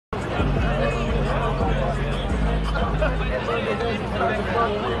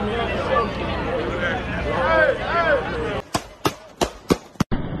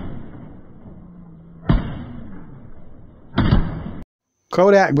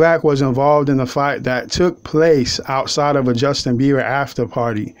Kodak Black was involved in the fight that took place outside of a Justin Bieber after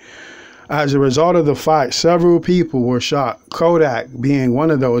party. As a result of the fight, several people were shot, Kodak being one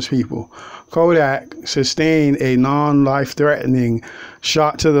of those people. Kodak sustained a non-life-threatening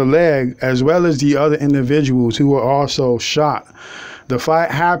shot to the leg, as well as the other individuals who were also shot. The fight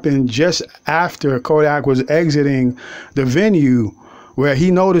happened just after Kodak was exiting the venue, where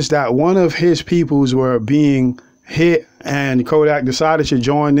he noticed that one of his peoples were being hit, and Kodak decided to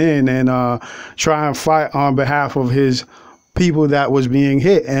join in and try and fight on behalf of his people that was being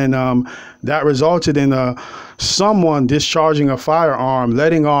hit, and that resulted in someone discharging a firearm,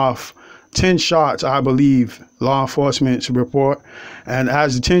 letting off 10 shots, I believe, law enforcement's report. And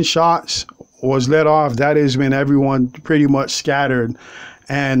as the 10 shots was let off, that is when everyone pretty much scattered.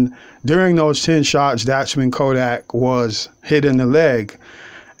 And during those 10 shots, that's when Kodak was hit in the leg.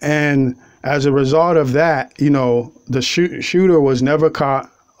 And as a result of that, you know, the shooter was never caught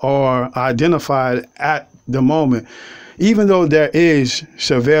or identified at the moment, even though there is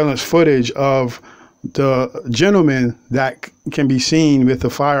surveillance footage of the gentleman that can be seen with the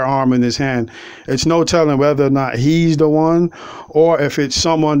firearm in his hand. It's no telling whether or not he's the one or if it's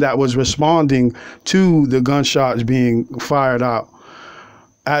someone that was responding to the gunshots being fired out.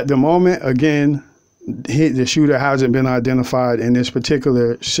 At the moment, again, the shooter hasn't been identified in this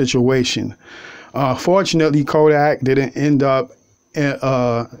particular situation. Fortunately, Kodak didn't end up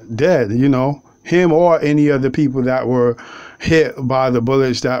dead, you know, him or any of the people that were hit by the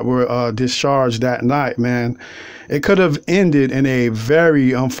bullets that were discharged that night, man. It could have ended in a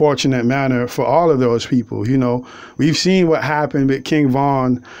very unfortunate manner for all of those people. You know, we've seen what happened with King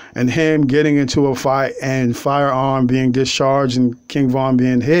Von and him getting into a fight and firearm being discharged and King Von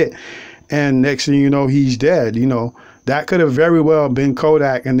being hit. And next thing you know, he's dead. You know, that could have very well been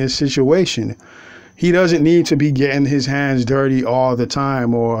Kodak in this situation. He doesn't need to be getting his hands dirty all the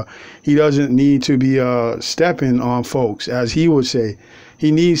time, or he doesn't need to be stepping on folks, as he would say. He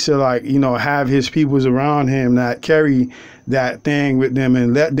needs to, like, you know, have his peoples around him that carry that thing with them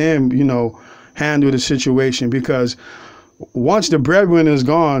and let them, you know, handle the situation. Because once the breadwinner is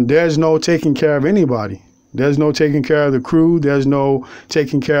gone, there's no taking care of anybody. There's no taking care of the crew. There's no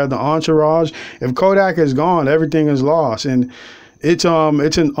taking care of the entourage. If Kodak is gone, everything is lost. And it's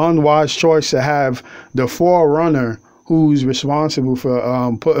an unwise choice to have the forerunner who's responsible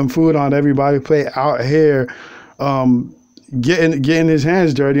for putting food on everybody's plate out here getting his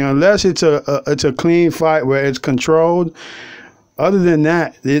hands dirty, unless it's a clean fight where it's controlled. Other than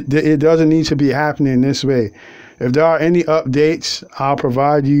that, it doesn't need to be happening this way. If there are any updates, I'll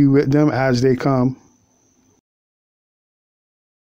provide you with them as they come.